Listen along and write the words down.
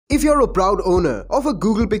If you're a proud owner of a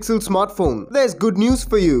Google Pixel smartphone, there's good news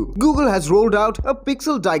for you. Google has rolled out a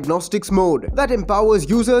Pixel Diagnostics mode that empowers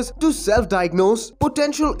users to self-diagnose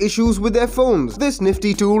potential issues with their phones. This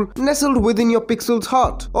nifty tool, nestled within your Pixel's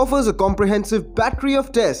heart, offers a comprehensive battery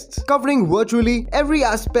of tests covering virtually every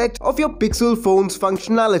aspect of your Pixel phone's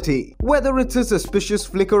functionality. Whether it's a suspicious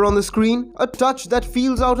flicker on the screen, a touch that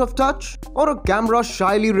feels out of touch, or a camera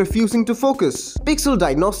shyly refusing to focus, Pixel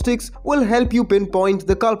Diagnostics will help you pinpoint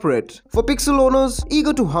the culprit. For Pixel owners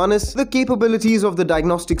eager to harness the capabilities of the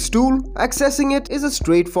diagnostics tool, accessing it is a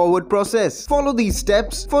straightforward process. Follow these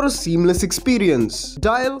steps for a seamless experience.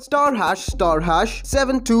 Dial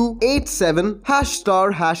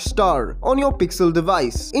 **7287*** on your Pixel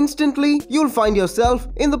device. Instantly, you'll find yourself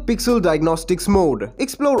in the Pixel Diagnostics mode.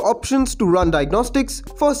 Explore options to run diagnostics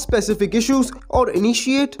for specific issues or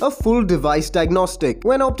initiate a full device diagnostic.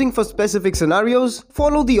 When opting for specific scenarios,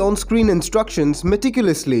 follow the on-screen instructions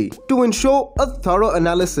meticulously to ensure a thorough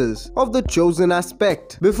analysis of the chosen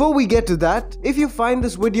aspect. Before we get to that, if you find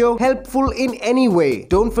this video helpful in any way,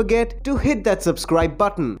 don't forget to hit that subscribe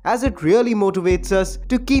button, as it really motivates us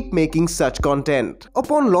to keep making such content.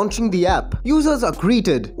 Upon launching the app, users are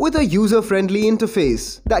greeted with a user-friendly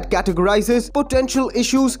interface that categorizes potential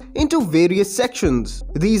issues into various sections.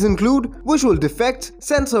 These include visual defects,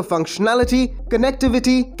 sensor functionality,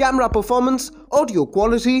 connectivity, camera performance, audio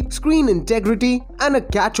quality, screen integrity, and a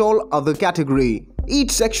catch-all other category.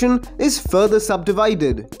 Each section is further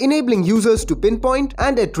subdivided, enabling users to pinpoint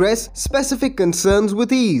and address specific concerns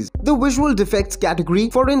with ease. The visual defects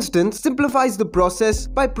category, for instance, simplifies the process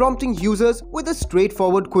by prompting users with a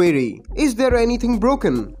straightforward query. Is there anything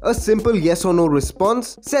broken? A simple yes or no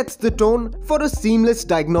response sets the tone for a seamless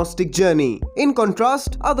diagnostic journey. In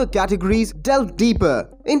contrast, other categories delve deeper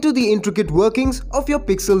into the intricate workings of your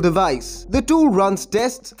Pixel device. The tool runs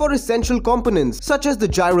tests for essential components such as the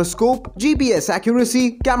gyroscope, GPS accuracy,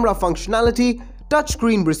 camera functionality,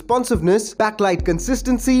 touchscreen responsiveness, backlight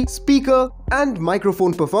consistency, speaker and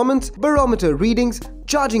microphone performance, barometer readings,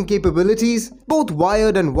 charging capabilities, both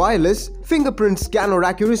wired and wireless, fingerprint scanner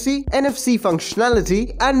accuracy, NFC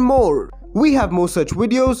functionality, and more. We have more such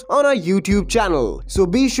videos on our YouTube channel, so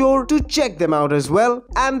be sure to check them out as well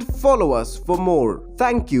and follow us for more.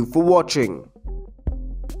 Thank you for watching.